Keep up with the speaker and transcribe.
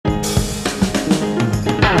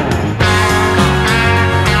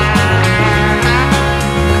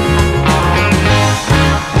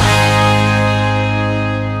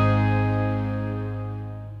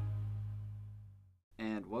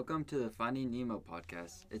welcome to the Finding Nemo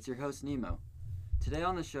podcast. It's your host, Nemo. Today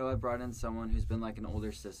on the show, I brought in someone who's been like an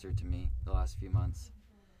older sister to me the last few months.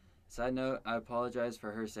 Side note, I apologize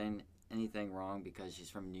for her saying anything wrong because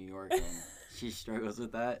she's from New York and she struggles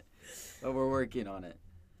with that, but we're working on it.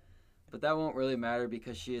 But that won't really matter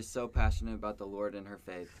because she is so passionate about the Lord and her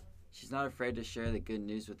faith. She's not afraid to share the good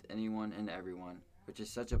news with anyone and everyone, which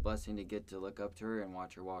is such a blessing to get to look up to her and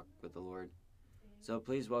watch her walk with the Lord. So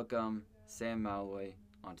please welcome Sam Maloy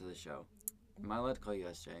onto the show. Am I allowed to call you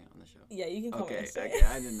SJ on the show? Yeah, you can call me SJ. Okay,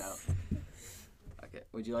 I didn't know. Okay,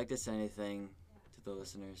 would you like to say anything to the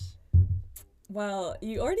listeners? Well,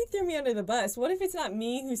 you already threw me under the bus. What if it's not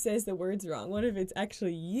me who says the words wrong? What if it's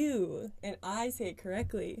actually you and I say it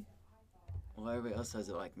correctly? Well, everybody else says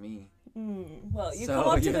it like me. Well, you come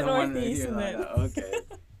up to the Northeast and then... Okay.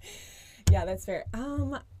 Yeah, that's fair.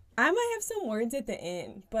 I might have some words at the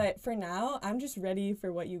end, but for now, I'm just ready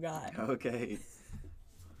for what you got. Okay.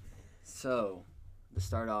 So, to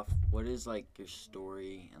start off, what is, like, your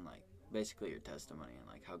story and, like, basically your testimony and,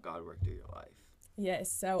 like, how God worked through your life?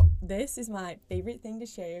 Yes, so this is my favorite thing to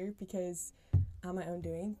share because on my own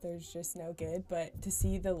doing, there's just no good, but to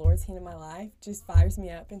see the Lord's hand in my life just fires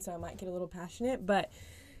me up, and so I might get a little passionate, but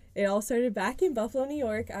it all started back in Buffalo, New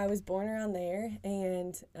York. I was born around there,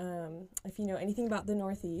 and if you know anything about the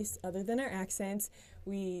Northeast, other than our accents,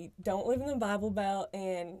 we don't live in the Bible Belt,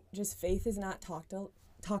 and just faith is not talked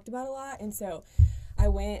about a lot, and so I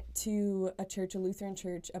went to a church, a Lutheran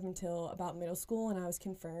church, up until about middle school, and I was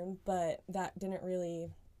confirmed, but that didn't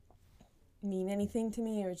really mean anything to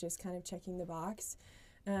me. It was just kind of checking the box,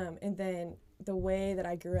 and then the way that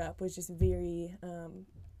I grew up was just very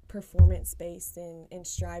performance-based and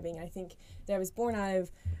striving. I think that I was born out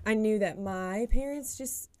of, I knew that my parents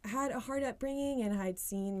just had a hard upbringing, and I'd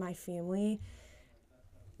seen my family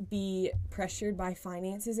be pressured by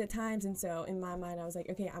finances at times, and so in my mind I was like,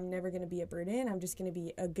 okay, I'm never going to be a burden. I'm just going to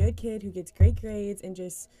be a good kid who gets great grades and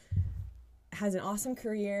just has an awesome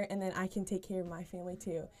career, and then I can take care of my family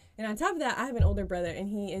too. And on top of that, I have an older brother, and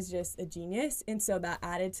he is just a genius, and so that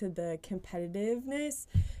added to the competitiveness.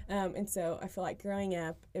 And so I feel like growing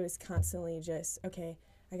up, it was constantly just, okay,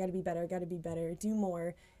 I got to be better, do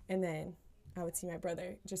more. And then I would see my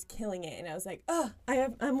brother just killing it, and I was like, oh,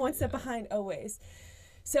 I'm one step behind always.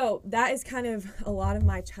 So that is kind of a lot of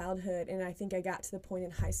my childhood, and I think I got to the point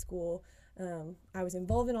in high school, I was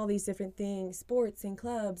involved in all these different things, sports and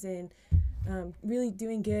clubs, and really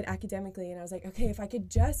doing good academically, and I was like, okay, if I could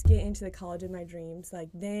just get into the college of my dreams, like,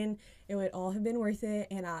 then it would all have been worth it,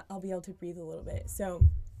 and I'll be able to breathe a little bit. So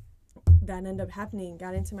that ended up happening,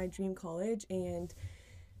 got into my dream college, and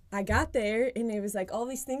I got there, and it was like all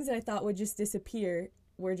these things that I thought would just disappear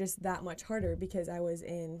were just that much harder because I was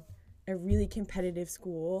in a really competitive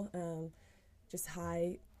school, just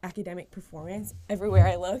high academic performance everywhere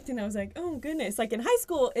I looked, and I was like, oh goodness, like in high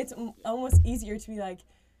school, it's almost easier to be like,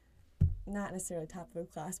 not necessarily top of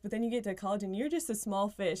the class, but then you get to college and you're just a small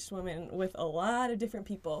fish swimming with a lot of different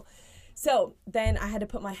people. So then I had to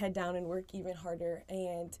put my head down and work even harder,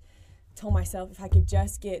 and told myself if I could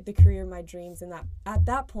just get the career of my dreams, and that at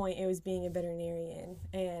that point it was being a veterinarian,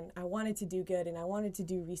 and I wanted to do good, and I wanted to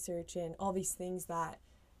do research and all these things that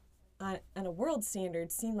on a world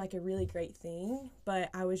standard seemed like a really great thing, but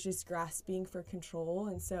I was just grasping for control.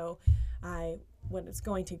 And so when I was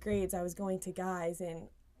going to grades, I was going to guys, and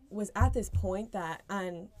was at this point that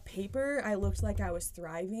on paper I looked like I was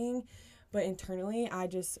thriving, but internally I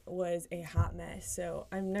just was a hot mess. So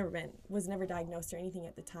was never diagnosed or anything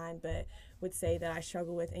at the time, but would say that I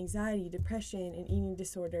struggle with anxiety, depression, and eating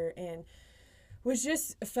disorder, and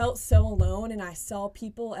felt so alone, and I saw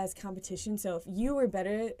people as competition. So if you were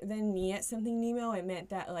better than me at something, Nemo, it meant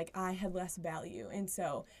that like I had less value. And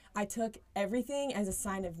so I took everything as a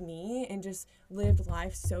sign of me and just lived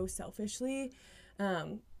life so selfishly,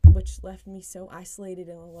 which left me so isolated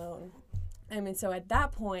and alone. And so at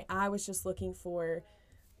that point, I was just looking for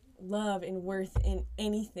love and worth in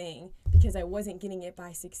anything because I wasn't getting it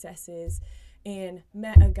by successes, and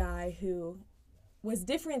met a guy who was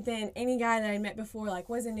different than any guy that I met before, like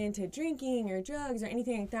wasn't into drinking or drugs or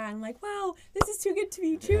anything like that. I'm like, wow, this is too good to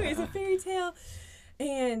be true. It's a fairy tale.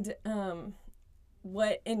 And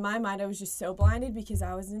what in my mind, I was just so blinded because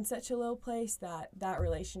I was in such a low place that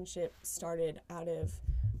relationship started out of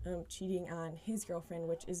cheating on his girlfriend,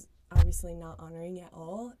 which is obviously not honoring at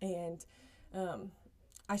all. And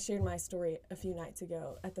I shared my story a few nights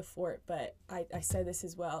ago at the fort, but I said this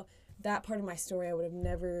as well. That part of my story I would have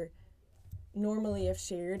never normally have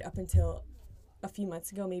shared up until a few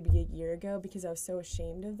months ago, maybe a year ago, because I was so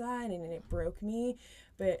ashamed of that, and it broke me.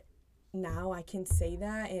 But now I can say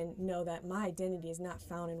that and know that my identity is not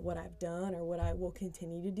found in what I've done or what I will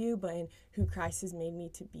continue to do, but in who Christ has made me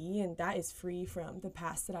to be. And that is free from the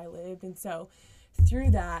past that I lived. And so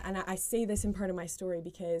through that, and I say this in part of my story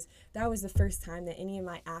because that was the first time that any of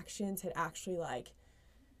my actions had actually like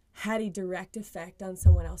had a direct effect on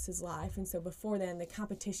someone else's life. And so before then, the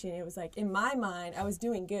competition, it was like, in my mind, I was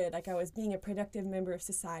doing good, like I was being a productive member of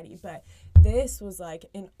society, but this was like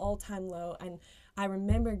an all-time low. And I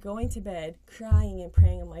remember going to bed crying and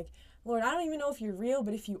praying. I'm like, Lord, I don't even know if you're real,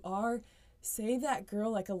 but if you are, save that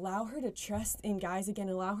girl, like allow her to trust in guys again,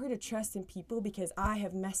 allow her to trust in people, because I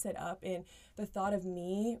have messed it up. And the thought of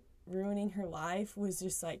me ruining her life was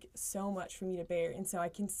just like so much for me to bear. And so I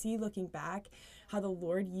can see, looking back, how the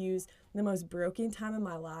Lord used the most broken time of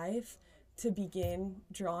my life to begin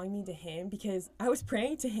drawing me to him, because I was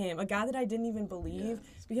praying to him, a God that I didn't even believe,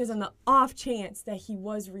 because on the off chance that he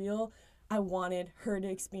was real, I wanted her to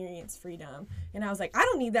experience freedom. And I was like, I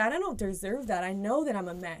don't need that. I don't deserve that. I know that I'm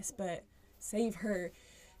a mess, but save her.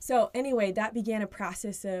 So anyway, that began a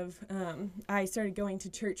process of, I started going to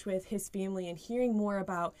church with his family and hearing more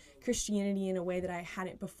about Christianity in a way that I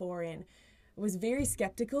hadn't before, and was very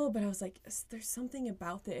skeptical, but I was like, there's something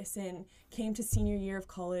about this. And came to senior year of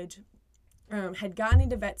college, had gotten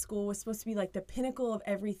into vet school, was supposed to be like the pinnacle of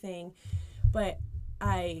everything, but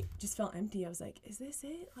I just felt empty. I was like, is this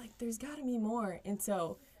it? Like, there's got to be more. And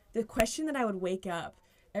so the question that I would wake up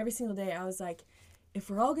every single day, I was like, if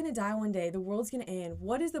we're all going to die one day, the world's going to end,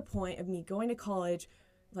 what is the point of me going to college,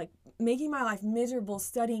 like making my life miserable,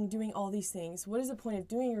 studying, doing all these things? What is the point of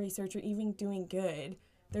doing research or even doing good?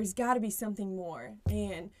 There's got to be something more.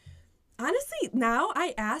 And honestly, now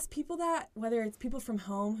I ask people that, whether it's people from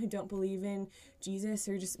home who don't believe in Jesus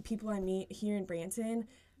or just people I meet here in Branson,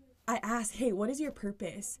 I ask, hey, what is your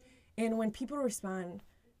purpose? And when people respond,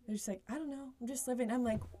 they're just like, I don't know, I'm just living. I'm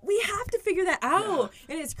like, we have to figure that out.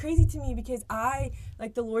 Yeah. And it's crazy to me because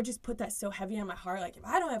the Lord just put that so heavy on my heart. Like, if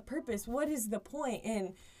I don't have purpose, what is the point?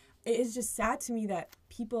 And it is just sad to me that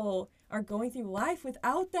people are going through life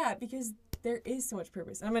without that, because there is so much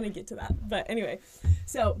purpose. I'm going to get to that. But anyway,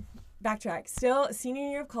 so backtrack. Still senior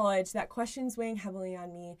year of college, that question's weighing heavily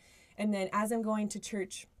on me. And then as I'm going to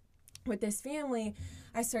church with this family,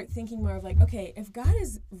 I start thinking more of like, okay, if God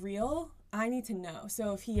is real, I need to know.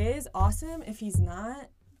 So if he is, awesome. If he's not,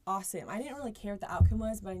 awesome. I didn't really care what the outcome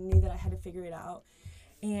was, but I knew that I had to figure it out.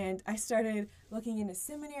 And I started looking into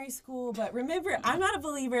seminary school. But remember, I'm not a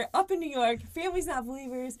believer. Up in New York, family's not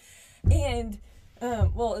believers. And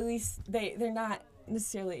well, at least they're not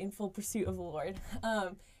necessarily in full pursuit of the Lord.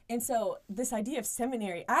 And so this idea of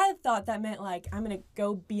seminary, I thought that meant like, I'm going to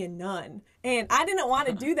go be a nun. And I didn't want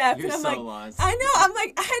to do that. You're but I'm so like, lost. I know. I'm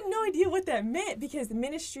like, I had no idea what that meant, because the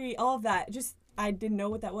ministry, all of that, just, I didn't know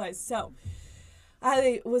what that was. So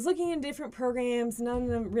I was looking into different programs. None of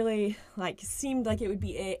them really like seemed like it would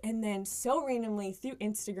be it. And then so randomly through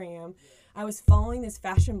Instagram, I was following this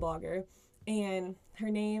fashion blogger, and her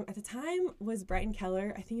name at the time was Brighton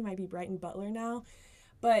Keller. I think it might be Brighton Butler now.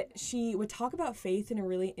 But she would talk about faith in a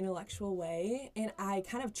really intellectual way, and I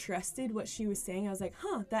kind of trusted what she was saying. I was like,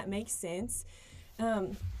 that makes sense.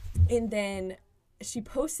 And then she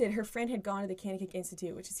posted, her friend had gone to the Kanakuk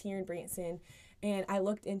Institute, which is here in Branson, and I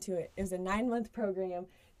looked into it. It was a 9-month program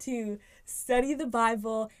to study the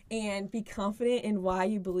Bible and be confident in why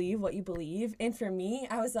you believe what you believe. And for me,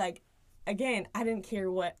 I was like, again, I didn't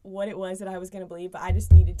care what it was that I was going to believe, but I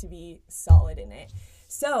just needed to be solid in it.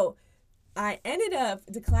 So I ended up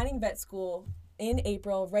declining vet school in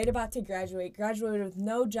April, right about to graduated with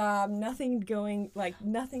no job, nothing going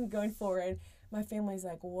forward. My family's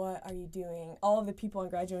like, what are you doing? All of the people I'm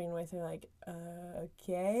graduating with are like,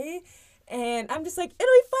 okay. And I'm just like, it'll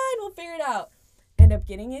be fine, we'll figure it out. End up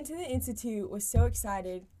getting into the Institute, was so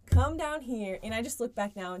excited, come down here, and I just look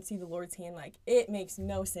back now and see the Lord's hand. Like, it makes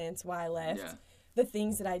no sense why I left the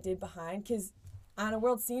things that I did behind, because on a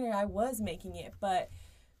world senior, I was making it, but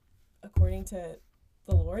according to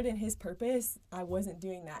the Lord and his purpose, I wasn't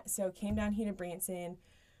doing that. So came down here to Branson,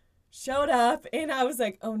 showed up, and I was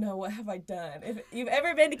like, oh no, what have I done? If you've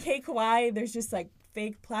ever been to Cape Kauai, there's just like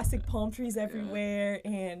fake plastic palm trees everywhere,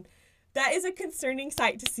 and that is a concerning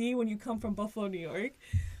sight to see when you come from Buffalo, New York.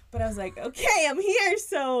 But I was like, okay, I'm here,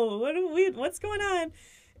 so what's going on?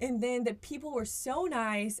 And then the people were so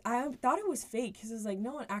nice. I thought it was fake, because it was like,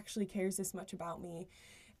 no one actually cares this much about me.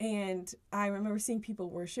 And I remember seeing people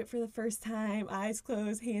worship for the first time, eyes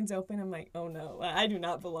closed, hands open. I'm like, oh no, I do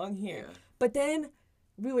not belong here. Yeah. But then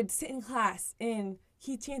we would sit in class, and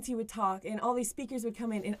Chancey would talk, and all these speakers would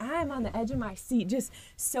come in, and I'm on the edge of my seat just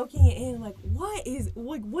soaking it in. Like, what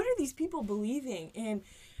are these people believing? And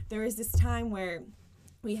there was this time where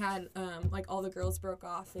we had like all the girls broke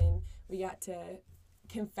off and we got to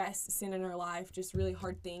confess sin in our life, just really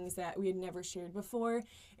hard things that we had never shared before.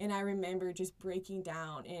 And I remember just breaking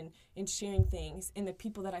down and sharing things, and the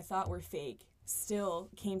people that I thought were fake still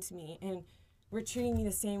came to me and were treating me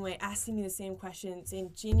the same way, asking me the same questions,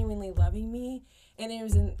 and genuinely loving me. And it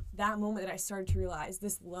was in that moment that I started to realize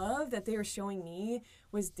this love that they were showing me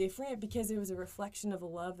was different, because it was a reflection of a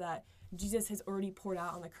love that Jesus has already poured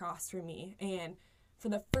out on the cross for me. And for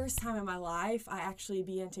the first time in my life, I actually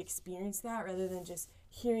began to experience that, rather than just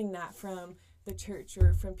hearing that from the church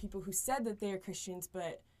or from people who said that they are Christians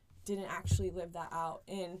but didn't actually live that out.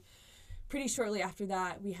 And pretty shortly after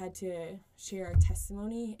that, we had to share our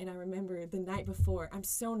testimony. And I remember the night before, I'm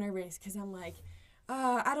so nervous because I'm like,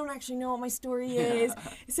 I don't actually know what my story is.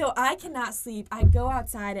 So I cannot sleep. I go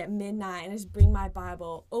outside at midnight and just bring my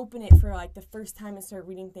Bible, open it for like the first time and start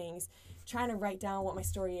reading things, trying to write down what my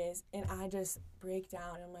story is. And I just break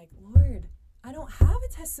down. I'm like, Lord, I don't have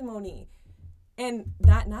a testimony. And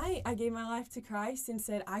that night, I gave my life to Christ and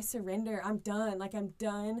said, I surrender. I'm done. Like, I'm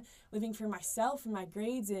done living for myself and my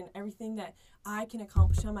grades and everything that I can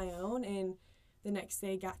accomplish on my own. And the next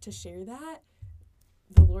day, got to share that.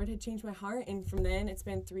 The Lord had changed my heart. And from then, it's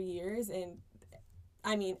been 3 years. And,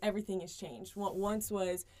 I mean, everything has changed. What once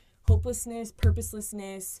was hopelessness,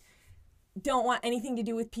 purposelessness, don't want anything to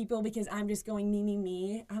do with people because I'm just going me, me,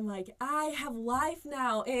 me. I'm like, I have life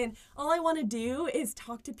now. And all I want to do is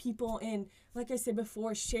talk to people and, like I said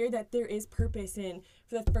before, share that there is purpose. And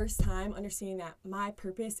for the first time, understanding that my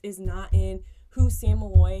purpose is not in who Sam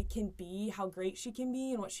Maloy can be, how great she can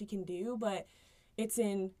be, and what she can do, but it's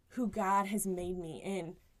in who God has made me.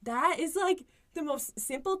 And that is like the most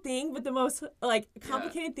simple thing, but the most like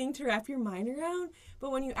complicated thing to wrap your mind around.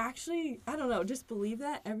 But when you actually, I don't know, just believe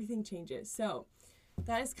that, everything changes. So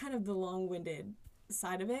that is kind of the long-winded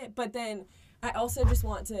side of it. But then I also just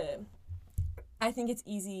want to, I think it's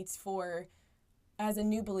easy for, as a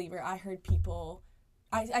new believer, I heard people,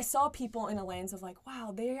 I saw people in a lens of like,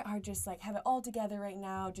 wow, they are just like, have it all together right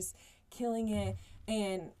now, just killing it.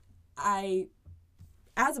 And I,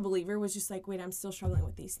 as a believer, was just like, wait, I'm still struggling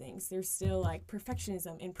with these things. There's still like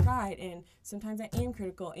perfectionism and pride, and sometimes I am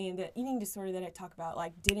critical, and the eating disorder that I talk about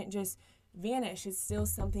like didn't just vanish. It's still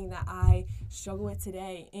something that I struggle with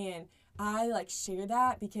today. And I like share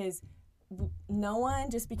that because no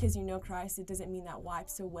one, just because you know Christ, it doesn't mean that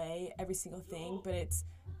wipes away every single thing, but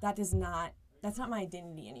that's not my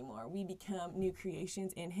identity anymore. We become new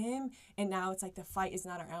creations in Him, and now it's like the fight is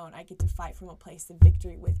not our own. I get to fight from a place of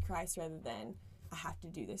victory with Christ rather than I have to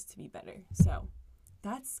do this to be better. So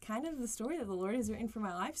that's kind of the story that the Lord has written for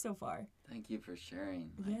my life so far. Thank you for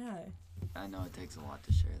sharing. Yeah. I know it takes a lot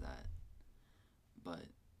to share that, but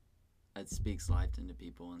it speaks life into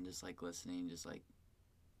people, and just like listening, just like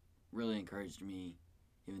really encouraged me,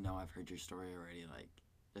 even though I've heard your story already, like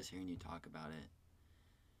just hearing you talk about it.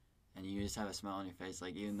 And you just have a smile on your face,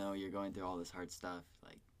 like even though you're going through all this hard stuff,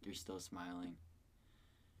 like you're still smiling.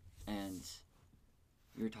 And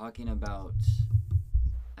you're talking about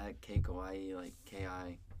at K Kauai, like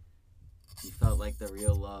KI, you felt like the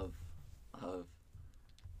real love of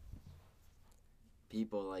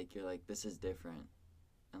people, like you're like, this is different.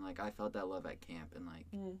 And like I felt that love at camp, and like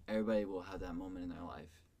everybody will have that moment in their life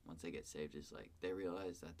once they get saved, is like they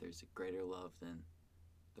realize that there's a greater love than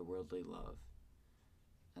the worldly love.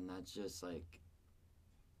 And that's just like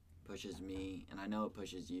pushes me, and I know it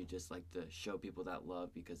pushes you, just like to show people that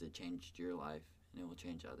love, because it changed your life and it will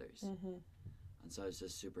change others. And so it's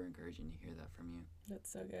just super encouraging to hear that from you.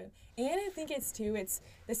 That's so good. And I think it's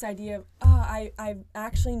this idea of, I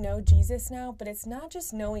actually know Jesus now, but it's not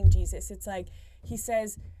just knowing Jesus. It's like He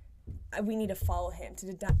says we need to follow Him,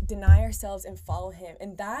 to deny ourselves and follow Him.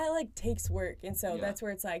 And that like takes work. And so that's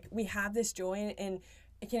where it's like we have this joy and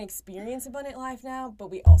can experience abundant life now,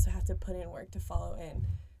 but we also have to put in work to follow in.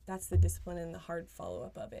 That's the discipline and the hard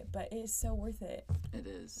follow-up of it. But it is so worth it. It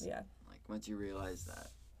is. Yeah. Like once you realize that,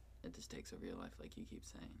 it just takes over your life, like you keep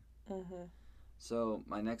saying. So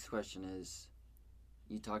my next question is,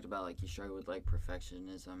 you talked about like you struggle with like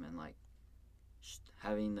perfectionism and like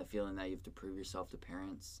having the feeling that you have to prove yourself to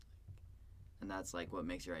parents, and that's like what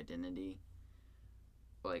makes your identity.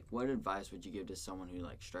 Like what advice would you give to someone who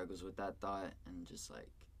like struggles with that thought and just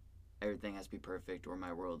like everything has to be perfect or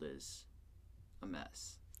my world is a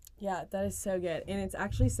mess? Yeah, that is so good. And it's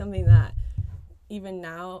actually something that even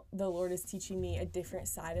now the Lord is teaching me a different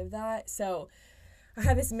side of that. So I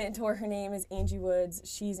have this mentor, her name is Angie Woods.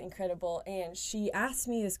 She's incredible. And she asked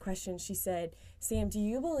me this question. She said, Sam, do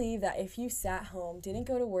you believe that if you sat home, didn't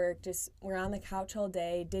go to work, just were on the couch all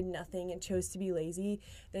day, did nothing, and chose to be lazy,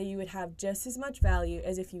 that you would have just as much value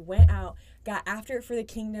as if you went out, got after it for the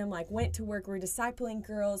kingdom, like went to work, were discipling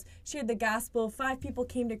girls, shared the gospel, 5 people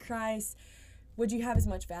came to Christ? Would you have as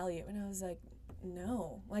much value? And I was like,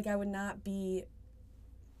 no. Like, I would not be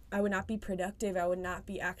productive. I would not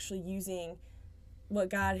be actually using what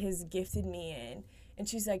God has gifted me in. And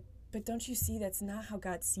she's like, but don't you see that's not how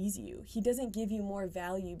God sees you? He doesn't give you more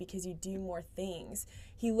value because you do more things.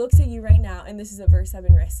 He looks at you right now, and this is a verse I've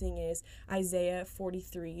been wrestling, is Isaiah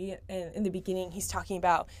 43. And in the beginning, he's talking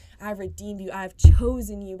about, I've redeemed you, I've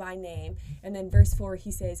chosen you by name. And then verse 4,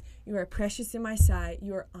 he says, you are precious in my sight,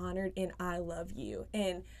 you are honored, and I love you.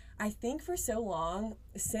 And I think for so long,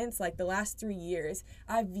 since like the last 3 years,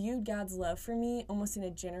 I've viewed God's love for me almost in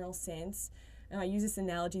a general sense. And I used this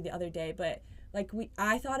analogy the other day, but like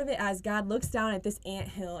I thought of it as God looks down at this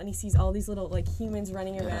anthill and he sees all these little like humans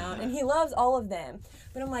running around and he loves all of them.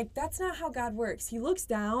 But I'm like, that's not how God works. He looks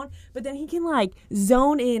down, but then he can like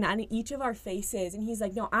zone in on each of our faces. And he's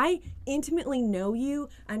like, no, I intimately know you.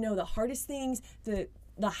 I know the hardest things, the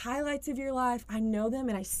highlights of your life. I know them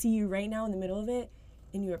and I see you right now in the middle of it.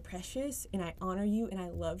 And you are precious, and I honor you, and I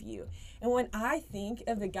love you. And when I think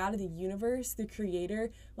of the God of the universe, the creator,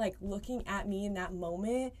 like looking at me in that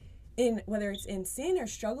moment, in whether it's in sin or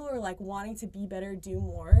struggle or like wanting to be better, do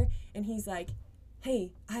more, and he's like,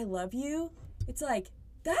 hey, I love you, it's like,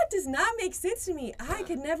 that does not make sense to me. I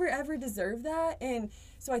could never, ever deserve that. And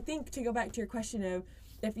so I think, to go back to your question of,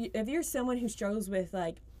 if you're someone who struggles with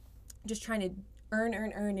like just trying to earn,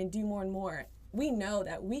 and do more and more, we know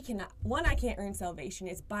that we cannot, I can't earn salvation.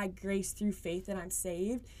 It's by grace through faith that I'm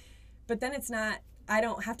saved. But then it's not, I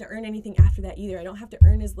don't have to earn anything after that either. I don't have to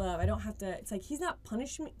earn his love. I don't have to, it's like he's not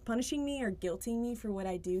punishing me or guilting me for what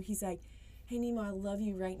I do. He's like, hey, Nemo, I love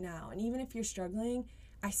you right now. And even if you're struggling,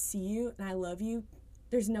 I see you and I love you.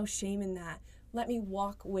 There's no shame in that. Let me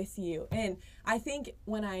walk with you. And I think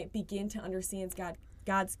when I begin to understand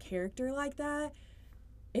God's character like that,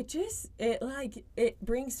 it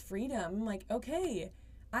brings freedom. I'm like, okay,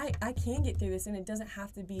 I can get through this, and it doesn't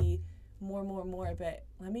have to be more, but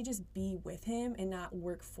let me just be with him and not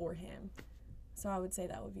work for him. So I would say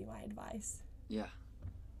that would be my advice. Yeah.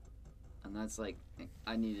 And that's like,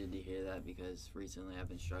 I needed to hear that because recently I've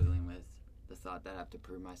been struggling with the thought that I have to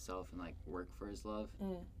prove myself and like work for his love.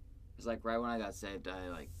 It's like right when I got saved, I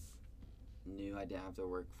like knew I didn't have to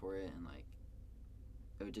work for it, and like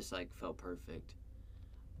it just like felt perfect.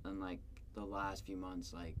 And like the last few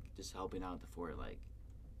months, like just helping out the fort, like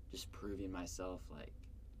just proving myself, like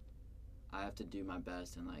I have to do my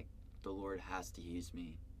best, and like the Lord has to use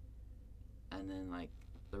me. And then like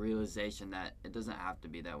the realization that it doesn't have to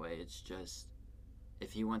be that way. It's just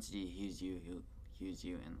if he wants to use you, he'll use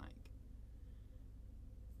you, and like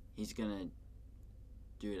he's gonna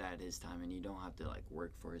do it at his time, and you don't have to like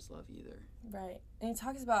work for his love either. Right. And he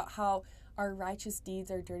talks about how our righteous deeds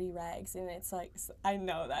are dirty rags, and it's like, I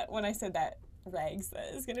know that when I said that, rags,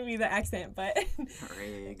 that is going to be the accent, but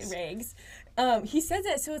rags. He says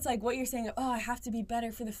that, so it's like what you're saying, I have to be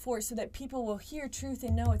better for the fort so that people will hear truth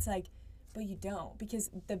and know. It's like, but you don't, because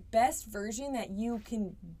the best version that you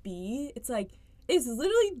can be, it's like, is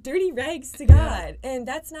literally dirty rags to God. And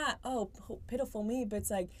that's not, pitiful me, but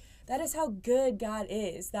it's like, that is how good God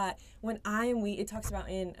is, that when I am weak, it talks about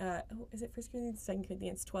in, is it 1 Corinthians, 2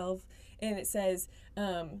 Corinthians 12, and it says,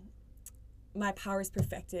 my power is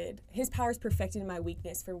perfected. His power is perfected in my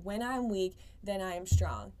weakness. For when I'm weak, then I am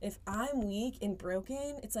strong. If I'm weak and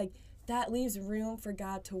broken, it's like that leaves room for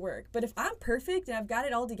God to work. But if I'm perfect and I've got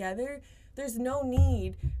it all together, there's no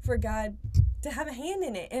need for God to have a hand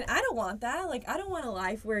in it. And I don't want that. Like, I don't want a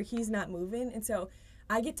life where he's not moving. And so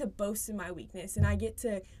I get to boast in my weakness, and I get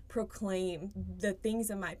to proclaim the things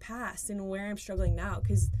of my past and where I'm struggling now,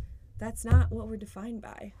 because that's not what we're defined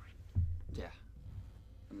by. Yeah.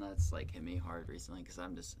 And that's like hit me hard recently because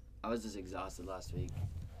I was just exhausted last week,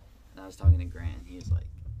 and I was talking to Grant, and he was like,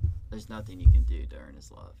 there's nothing you can do to earn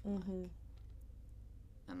his love. Mm-hmm.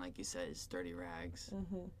 And like you said, it's dirty rags.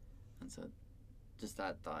 Mm-hmm. And so just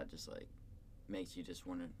that thought just like makes you just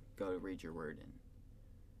want to go to read your word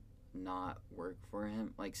and not work for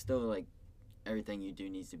him. Like still like everything you do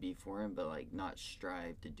needs to be for him, but like not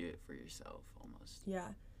strive to do it for yourself almost. Yeah.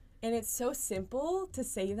 And it's so simple to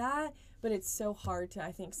say that, but it's so hard to,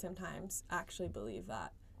 I think, sometimes actually believe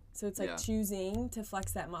that. So it's like choosing to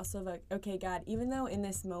flex that muscle of like, okay, God, even though in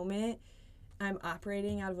this moment I'm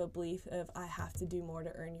operating out of a belief of I have to do more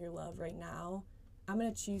to earn your love right now, I'm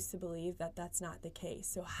going to choose to believe that that's not the case.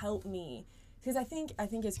 So help me because I think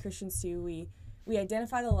as Christians too, we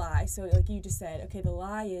identify the lie. So like you just said, okay, the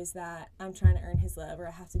lie is that I'm trying to earn his love or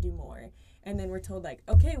I have to do more. And then we're told like,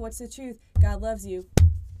 okay, what's the truth? God loves you.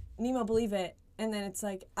 Nemo, believe it. And then it's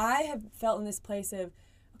like, I have felt in this place of,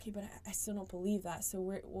 okay, but I still don't believe that. So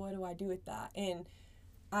what do I do with that? And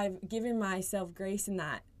I've given myself grace in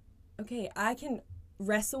that. Okay, I can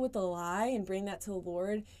wrestle with the lie and bring that to the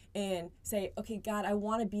Lord and say, okay, God, I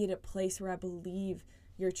want to be at a place where I believe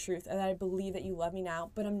your truth and that I believe that you love me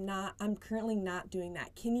now, but I'm currently not doing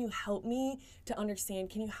that. Can you help me to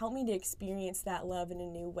understand? Can you help me to experience that love in a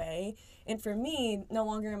new way? And for me, no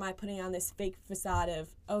longer am I putting on this fake facade of,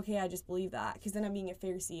 okay, I just believe that, because then I'm being a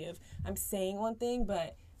Pharisee of I'm saying one thing,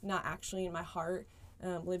 but not actually in my heart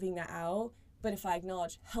living that out. But if I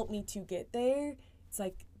acknowledge, help me to get there, it's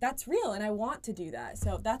like, that's real, and I want to do that.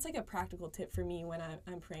 So that's like a practical tip for me when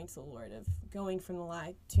I'm praying to the Lord, of going from the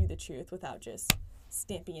lie to the truth without just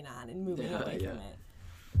stamping it on and moving away from it.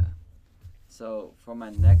 Yeah. So for my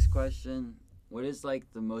next question, what is like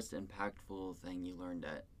the most impactful thing you learned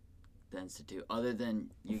at the Institute, other than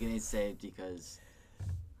you getting saved, because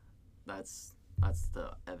that's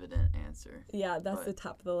the evident answer. Yeah, that's the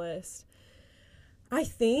top of the list. I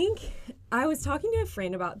think I was talking to a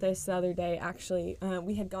friend about this the other day, actually.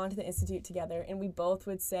 We had gone to the Institute together, and we both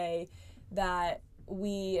would say that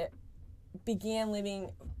we began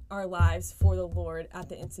living our lives for the Lord at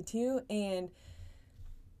the Institute. And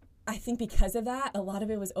I think because of that, a lot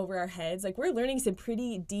of it was over our heads. Like, we're learning some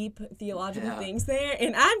pretty deep theological things there.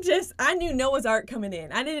 And I knew Noah's Ark coming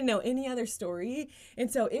in. I didn't know any other story.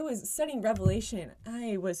 And so it was studying Revelation.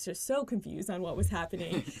 I was just so confused on what was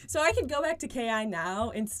happening. So I could go back to KI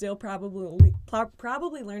now and still probably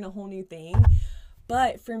learn a whole new thing.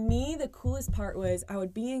 But for me, the coolest part was I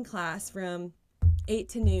would be in class from 8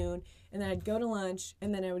 to noon, and then I'd go to lunch,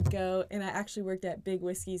 and then I would go, and I actually worked at Big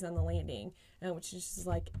Whiskey's on the Landing, which is just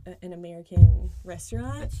like an American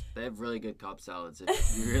restaurant. They have really good Cobb salads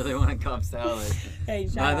if you really want a Cobb salad. Hey,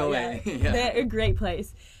 by the way. Yeah. They're a great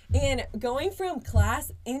place. And going from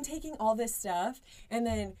class and taking all this stuff, and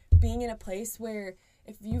then being in a place where,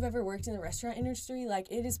 if you've ever worked in the restaurant industry,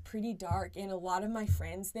 like, it is pretty dark, and a lot of my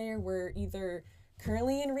friends there were either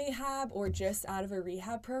currently in rehab or just out of a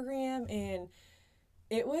rehab program, and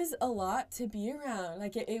it was a lot to be around.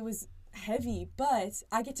 Like, it was heavy, but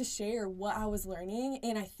I get to share what I was learning.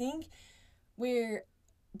 And I think where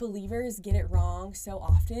believers get it wrong so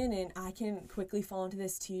often, and I can quickly fall into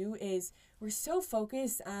this too, is we're so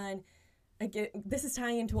focused on, again, this is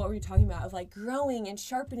tying into what we were talking about, of like growing and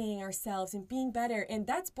sharpening ourselves and being better. And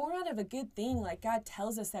that's born out of a good thing. Like, God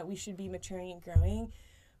tells us that we should be maturing and growing,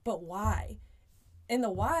 but why? And the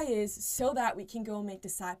why is so that we can go and make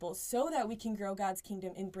disciples, so that we can grow God's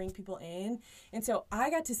kingdom and bring people in. And so I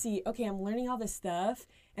got to see, okay, I'm learning all this stuff,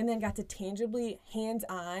 and then got to tangibly,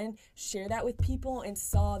 hands-on, share that with people, and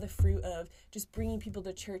saw the fruit of just bringing people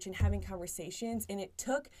to church and having conversations. And it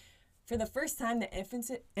took, for the first time, the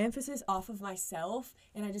emphasis off of myself,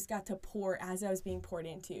 and I just got to pour as I was being poured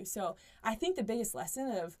into. So I think the biggest lesson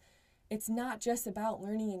of, it's not just about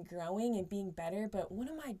learning and growing and being better, but what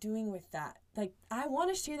am I doing with that? Like, I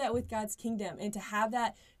want to share that with God's kingdom, and to have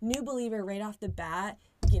that new believer right off the bat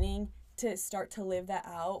beginning to start to live that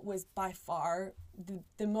out was by far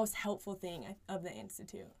the most helpful thing of the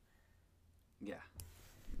Institute. Yeah.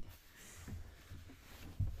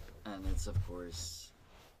 And it's, of course,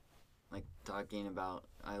 like, talking about,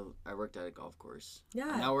 I worked at a golf course.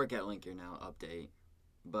 Yeah. And I work at Lincoln now, update.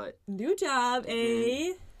 But new job,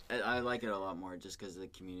 eh? I like it a lot more just because of the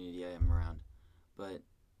community I am around. But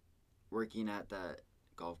working at that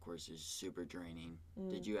golf course is super draining.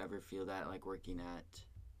 Did you ever feel that, like, working at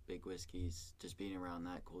Big Whiskey's, just being around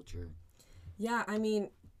that culture? Yeah, I mean,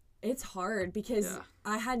 it's hard because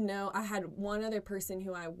I had one other person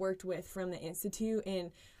who I worked with from the Institute,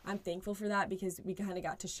 and I'm thankful for that because we kind of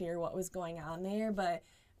got to share what was going on there. But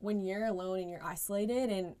when you're alone and you're isolated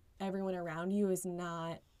and everyone around you is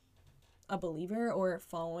not a believer or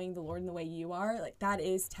following the Lord in the way you are, like, that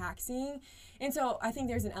is taxing. And so I think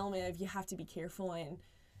there's an element of you have to be careful and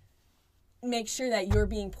make sure that you're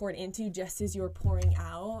being poured into just as you're pouring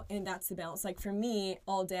out, and that's the balance. Like, for me,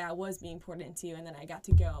 all day I was being poured into, and then I got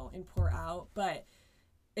to go and pour out. But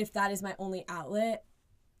if that is my only outlet,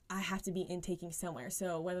 I have to be intaking somewhere.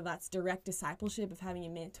 So whether that's direct discipleship of having a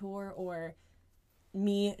mentor, or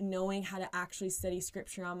me knowing how to actually study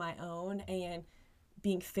scripture on my own and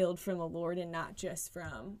being filled from the Lord and not just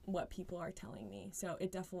from what people are telling me. So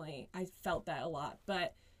it definitely, I felt that a lot,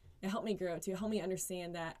 but it helped me grow too. It helped me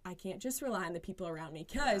understand that I can't just rely on the people around me,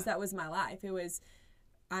 because that was my life. It was,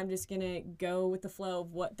 I'm just going to go with the flow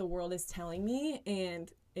of what the world is telling me,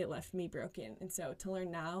 and it left me broken. And so to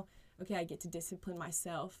learn now, okay, I get to discipline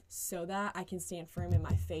myself so that I can stand firm in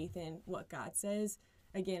my faith in what God says.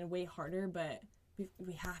 Again, way harder, but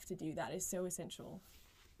we have to do that. It's so essential.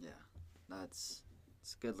 Yeah, it's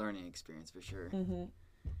a good learning experience for sure. Mm-hmm.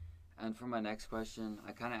 And for my next question,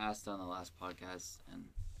 I kind of asked on the last podcast, and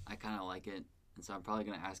I kind of like it, and so I'm probably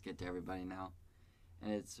going to ask it to everybody now.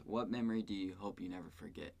 And it's, what memory do you hope you never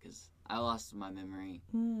forget? Because I lost my memory,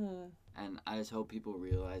 and I just hope people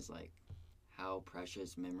realize, like, how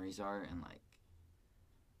precious memories are and, like,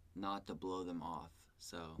 not to blow them off.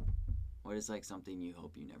 So what is, like, something you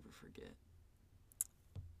hope you never forget?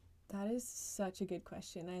 That is such a good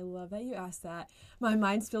question. I love that you asked that. My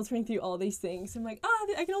mind's filtering through all these things. I'm like,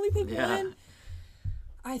 I can only pick one.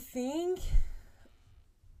 I think,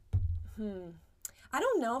 I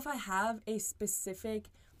don't know if I have a specific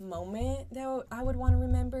moment that I would want to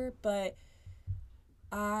remember, but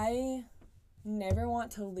I never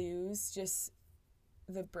want to lose just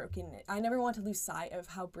the brokenness. I never want to lose sight of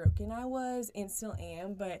how broken I was and still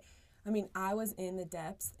am, but I mean, I was in the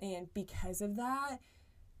depths, and because of that,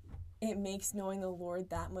 it makes knowing the Lord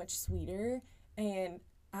that much sweeter, and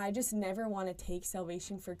I just never want to take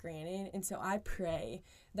salvation for granted. And so I pray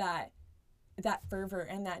that fervor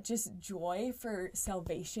and that just joy for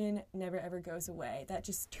salvation never ever goes away. That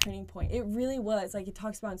just turning point. It really was, like it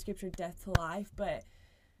talks about in scripture, death to life, but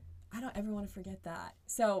I don't ever want to forget that.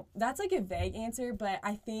 So that's like a vague answer, but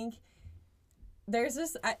I think there's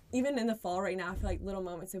just, even in the fall right now, I feel like little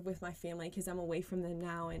moments of with my family, because I'm away from them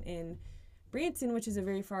now, and in Branson, which is a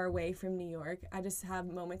very far away from New York, I just have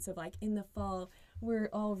moments of like in the fall, we're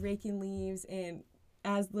all raking leaves, and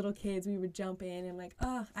as little kids, we would jump in and like,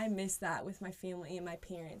 I miss that with my family and my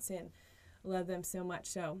parents, and love them so much.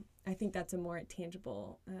 So I think that's a more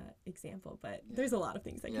tangible example, but there's a lot of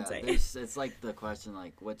things I can say. It's like the question,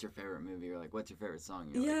 like, what's your favorite movie, or like, what's your favorite song?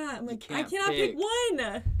 You're I'm like, I cannot pick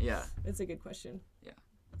one. Yeah. It's a good question. Yeah.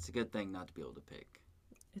 It's a good thing not to be able to pick.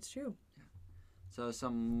 It's true. So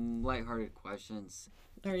some lighthearted questions.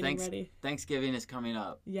 Already ready. Thanksgiving is coming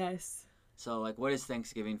up. Yes. So, like, what is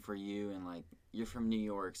Thanksgiving for you? And, like, you're from New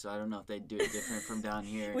York, so I don't know if they do it different from down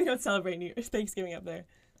here. We don't celebrate Thanksgiving up there.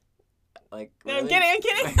 Like, really? I'm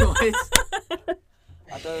kidding. Wait,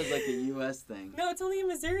 I thought it was, like, a U.S. thing. No, it's only in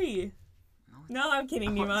Missouri. No, I'm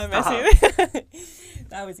kidding, Nemo. I'm Stop. messing.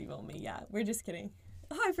 That was evil of me. Yeah, we're just kidding.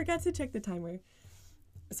 Oh, I forgot to check the timer.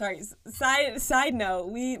 Sorry, side note,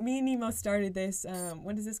 me and Nemo started this,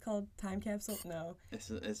 what is this called? Time capsule? No. It's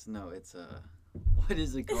what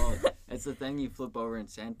is it called? It's the thing you flip over and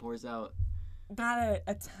sand pours out. Not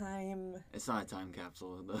a time. It's not a time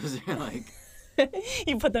capsule. Those are like...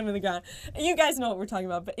 You put them in the ground. You guys know what we're talking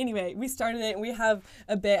about. But anyway, we started it, and we have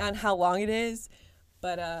a bit on how long it is.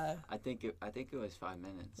 But I think it was 5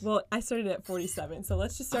 minutes. Well, I started at 47, so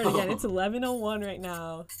let's just start again. It's 11:01 right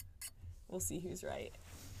now. We'll see who's right.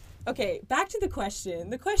 Okay, back to the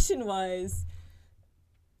question. The question was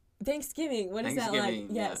Thanksgiving. What is that like?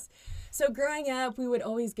 Yes. So growing up, we would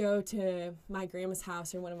always go to my grandma's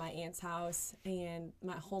house or one of my aunt's house, and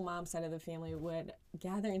my whole mom's side of the family would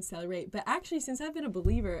gather and celebrate. But actually, since I've been a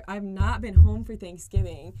believer, I've not been home for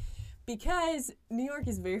Thanksgiving because New York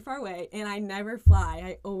is very far away, and I never fly.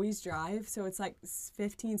 I always drive, so it's like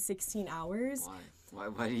 15, 16 hours.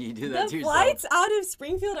 Why do you do that to yourself? The flights out of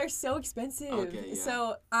Springfield are so expensive. Okay, yeah.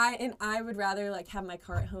 So I would rather like have my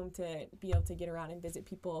car at home to be able to get around and visit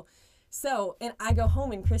people. So, and I go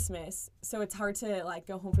home in Christmas, so it's hard to like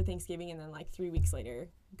go home for Thanksgiving and then like 3 weeks later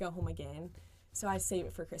go home again. So I save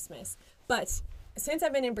it for Christmas. But since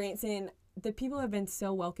I've been in Branson, the people have been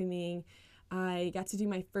so welcoming. I got to do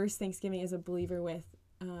my first Thanksgiving as a believer with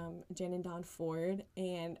Jen and Don Ford,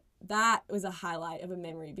 and that was a highlight of a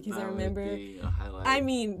memory because I remember,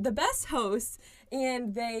 the best hosts,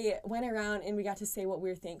 and they went around and we got to say what we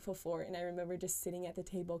were thankful for. And I remember just sitting at the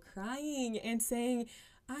table crying and saying,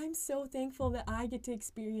 I'm so thankful that I get to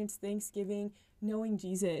experience Thanksgiving knowing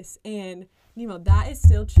Jesus. And, that is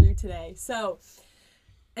still true today. So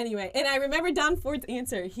anyway, and I remember Don Ford's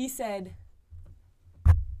answer. He said,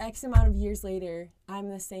 X amount of years later, I'm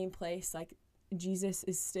in the same place. Like, Jesus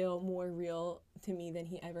is still more real to me than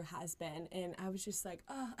he ever has been. And I was just like,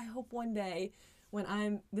 I hope one day when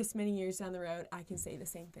I'm this many years down the road, I can say the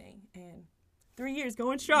same thing. And 3 years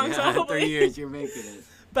going strong. Yeah, so 3 years, you're making it.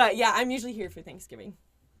 But yeah, I'm usually here for Thanksgiving.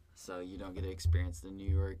 So you don't get to experience the New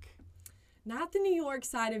York. Not the New York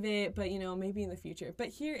side of it, but maybe in the future. But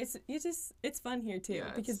here, it's fun here too,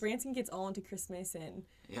 because Branson gets all into Christmas and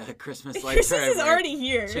Christmas lights. Christmas is already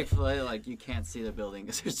here. Chick-fil-A, like you can't see the building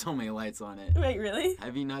because there's so many lights on it. Wait, really?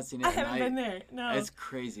 Have you not seen it? I haven't been there. No. It's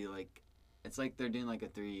crazy. Like It's like they're doing like a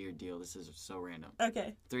 3-year deal. This is so random.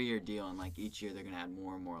 Okay. 3-year deal, and like each year they're gonna add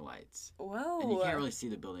more and more lights. Whoa. And you can't really see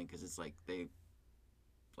the building because it's like they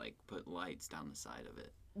like put lights down the side of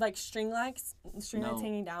it. Like string lights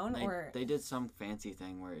hanging down, or they did some fancy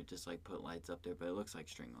thing where it just like put lights up there, but it looks like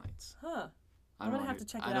string lights. Huh. I'm gonna have to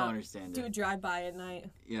check it out. I don't understand Do a drive-by at night.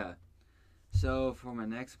 Yeah. So for my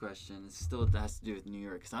next question, it still has to do with New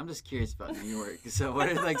York, because I'm just curious about New York. So what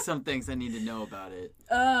are like some things I need to know about it?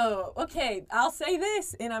 Oh, okay. I'll say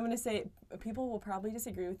this, and I'm gonna say people will probably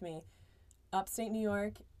disagree with me. Upstate New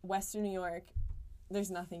York, Western New York, there's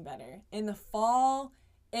nothing better. In the fall,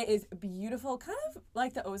 it is beautiful, kind of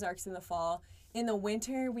like the Ozarks in the fall. In the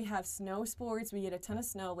winter, we have snow sports. We get a ton of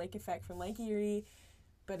snow, lake effect from Lake Erie,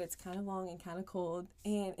 but it's kind of long and kind of cold.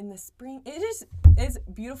 And in the spring, it's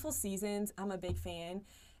beautiful seasons. I'm a big fan,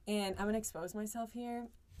 and I'm going to expose myself here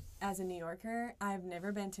as a New Yorker. I've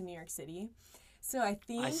never been to New York City, so I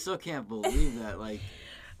think... I still can't believe that, like...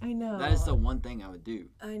 I know. That is the one thing I would do.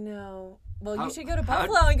 I know. Well, you should go to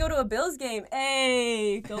Buffalo and go to a Bills game.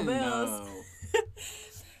 Hey, go Bills. No.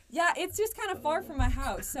 Yeah, it's just kind of far from my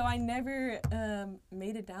house, so I never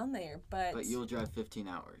made it down there. But you'll drive 15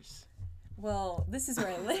 hours. Well, this is where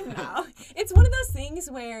I live now. It's one of those things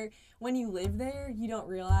where when you live there, you don't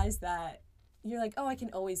realize that you're like, oh, I can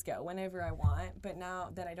always go whenever I want. But now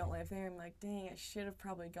that I don't live there, I'm like, dang, I should have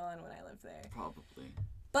probably gone when I lived there. Probably.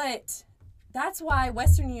 But that's why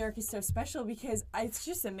Western New York is so special, because it's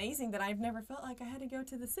just amazing that I've never felt like I had to go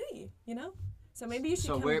to the city, you know? So maybe you should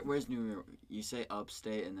come... where's New York? You say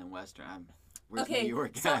upstate and then Western. Where's New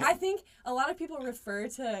York at? So I think a lot of people refer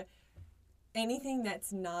to anything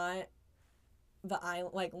that's not the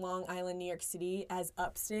island, like Long Island, New York City, as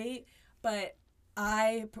upstate. But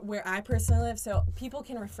where I personally live, so people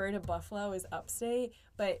can refer to Buffalo as upstate,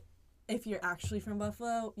 but if you're actually from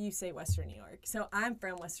Buffalo, you say Western New York. So I'm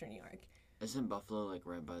from Western New York. Isn't Buffalo like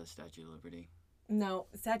right by the Statue of Liberty? No,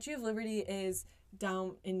 Statue of Liberty is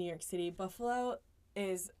down in New York City. Buffalo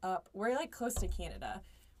is up. We're like close to Canada.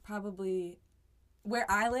 Probably where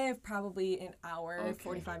I live, probably an hour,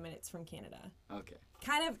 45 minutes from Canada. Okay.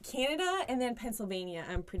 Kind of Canada, and then Pennsylvania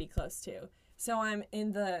I'm pretty close to. So I'm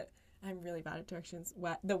really bad at directions.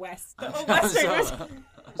 The west.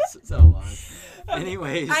 So lost.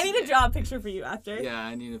 Anyways. I need to draw a picture for you after. Yeah,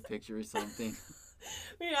 I need a picture or something.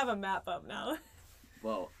 We need to have a map up now.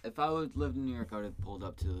 Well, if I would lived in New York, I would have pulled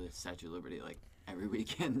up to the Statue of Liberty like every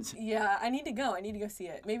weekend. Yeah, I need to go. I need to go see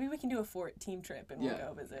it. Maybe we can do a team trip and we'll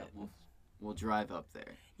go visit. Yeah, we'll drive up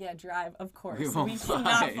there. Yeah, drive, of course. We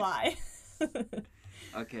cannot fly.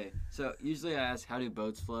 Okay, so usually I ask, how do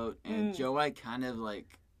boats float? And Joey kind of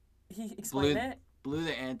like... He explained it? Blew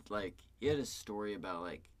the end, like, he had a story about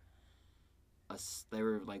like, they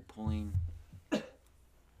were like pulling...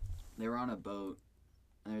 They were on a boat,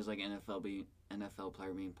 and there's like an NFL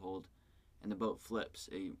player being pulled, and the boat flips.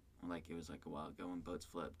 It was like a while ago when boats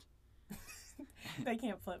flipped. They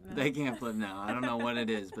can't flip now. They can't flip now. I don't know what it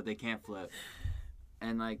is, but they can't flip.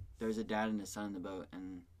 And like, there's a dad and a son in the boat,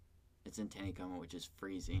 and it's in Taneycomo, which is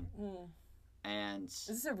freezing. And is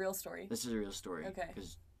this a real story? This is a real story. Okay.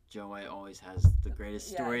 Because Joey always has the greatest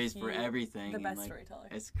stories for everything. The best and, storyteller.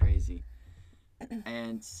 It's crazy.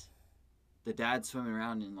 And the dad's swimming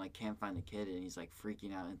around and like can't find the kid, and he's like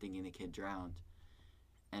freaking out and thinking the kid drowned.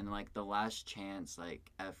 And like the last chance like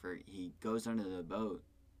effort, he goes under the boat,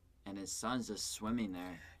 and his son's just swimming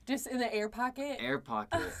there. Just in the air pocket? Air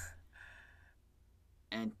pocket.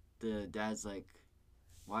 And the dad's like,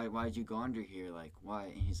 why'd you go under here? Like, why?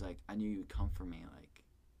 And he's like, I knew you'd come for me. Like,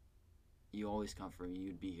 you always come for me.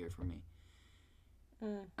 You'd be here for me.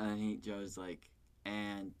 And Joe's like,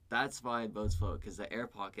 and that's why boats float, because the air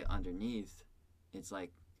pocket underneath, it's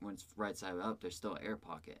like, when it's right side up, there's still an air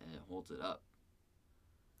pocket, and it holds it up.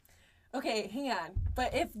 Okay, hang on.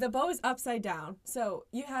 But if the boat is upside down, so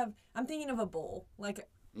you have, I'm thinking of a bowl, like,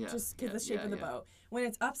 just because the shape of the boat. When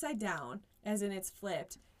it's upside down, as in it's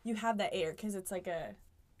flipped, you have that air, because it's like a...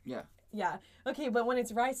 Yeah. Yeah. Okay, but when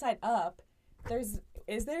it's right side up, is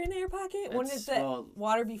there an air pocket? Wouldn't the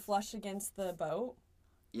water be flushed against the boat?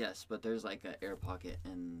 Yes, but there's like an air pocket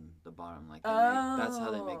in the bottom. Like that's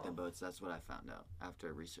how they make the boats. That's what I found out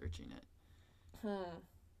after researching it.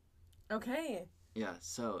 Okay. Yeah,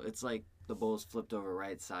 so it's like the bowl's flipped over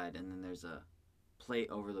right side, and then there's a plate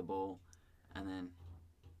over the bowl, and then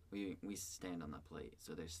we stand on the plate,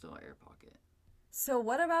 so there's still an air pocket. So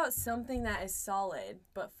what about something that is solid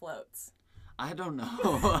but floats? I don't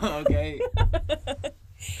know. Okay.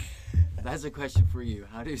 That's a question for you.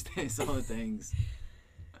 How do you stay solid things?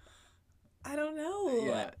 I don't know.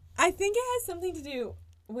 Yeah. I think it has something to do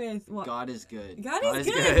with what? God is good. God is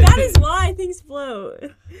good. That is why things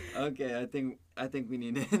float. Okay, I think we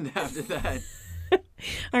need to end after that.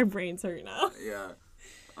 Our brains hurt now. Yeah.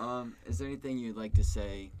 Is there anything you'd like to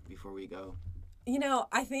say before we go?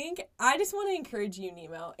 I think I just want to encourage you,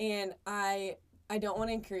 Nemo, and I don't want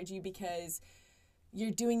to encourage you because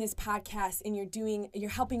you're doing this podcast and you're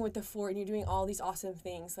helping with the fort and you're doing all these awesome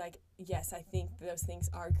things. Like, yes, I think those things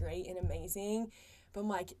are great and amazing, but I'm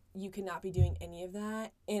like, you could not be doing any of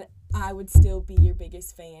that, and I would still be your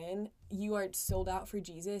biggest fan. You are sold out for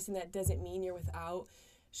Jesus, and that doesn't mean you're without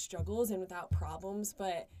struggles and without problems,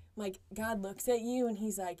 but like, God looks at you and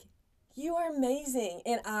he's like, you are amazing,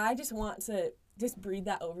 and I just want to just breathe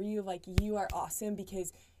that over you of like, you are awesome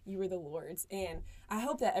because you were the Lord's. And I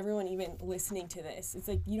hope that everyone even listening to this, it's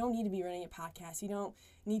like, you don't need to be running a podcast, you don't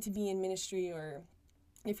need to be in ministry, or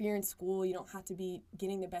if you're in school, you don't have to be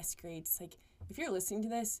getting the best grades. Like, if you're listening to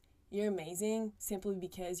this, you're amazing simply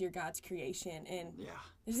because you're God's creation, and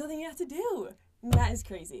there's nothing you have to do, and that is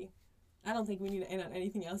crazy. I don't think we need to end on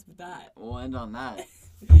anything else but that. We'll end on that.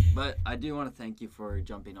 But I do want to thank you for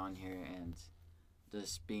jumping on here and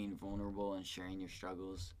just being vulnerable and sharing your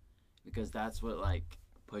struggles, because that's what like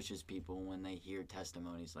pushes people when they hear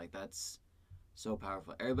testimonies. Like, that's so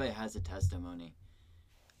powerful. Everybody has a testimony,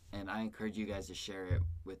 and I encourage you guys to share it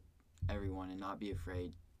with everyone and not be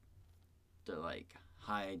afraid to like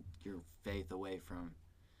hide your faith away from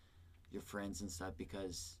your friends and stuff,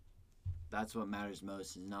 because that's what matters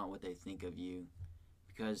most, is not what they think of you.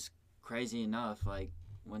 Because crazy enough, like,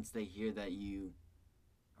 once they hear that you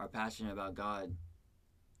are passionate about God,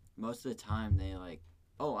 most of the time they like,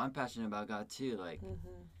 oh, I'm passionate about God too, like,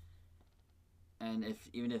 and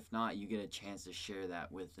even if not, you get a chance to share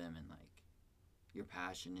that with them, and like your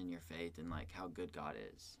passion and your faith and like how good God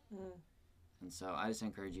is. And so I just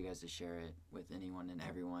encourage you guys to share it with anyone and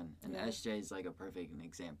everyone, and SJ is like a perfect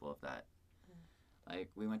example of that. Like,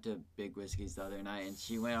 we went to Big Whiskey's the other night, and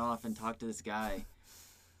she went off and talked to this guy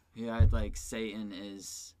who had, like, Satan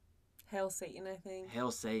is... Hail Satan, I think.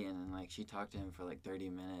 Hail Satan, and, like, she talked to him for, like,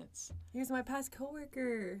 30 minutes. He was my past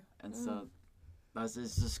coworker. And so, it's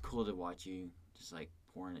just cool to watch you just, like,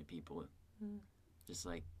 pour into people. Just,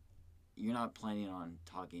 like, you're not planning on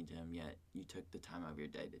talking to him yet. You took the time out of your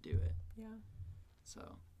day to do it. Yeah.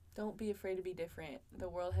 So... Don't be afraid to be different. The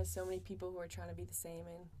world has so many people who are trying to be the same,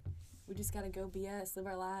 and... we just gotta go be us, live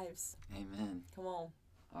our lives. Amen. Come on.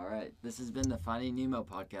 All right. This has been the Finding Nemo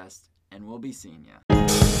podcast, and we'll be seeing ya.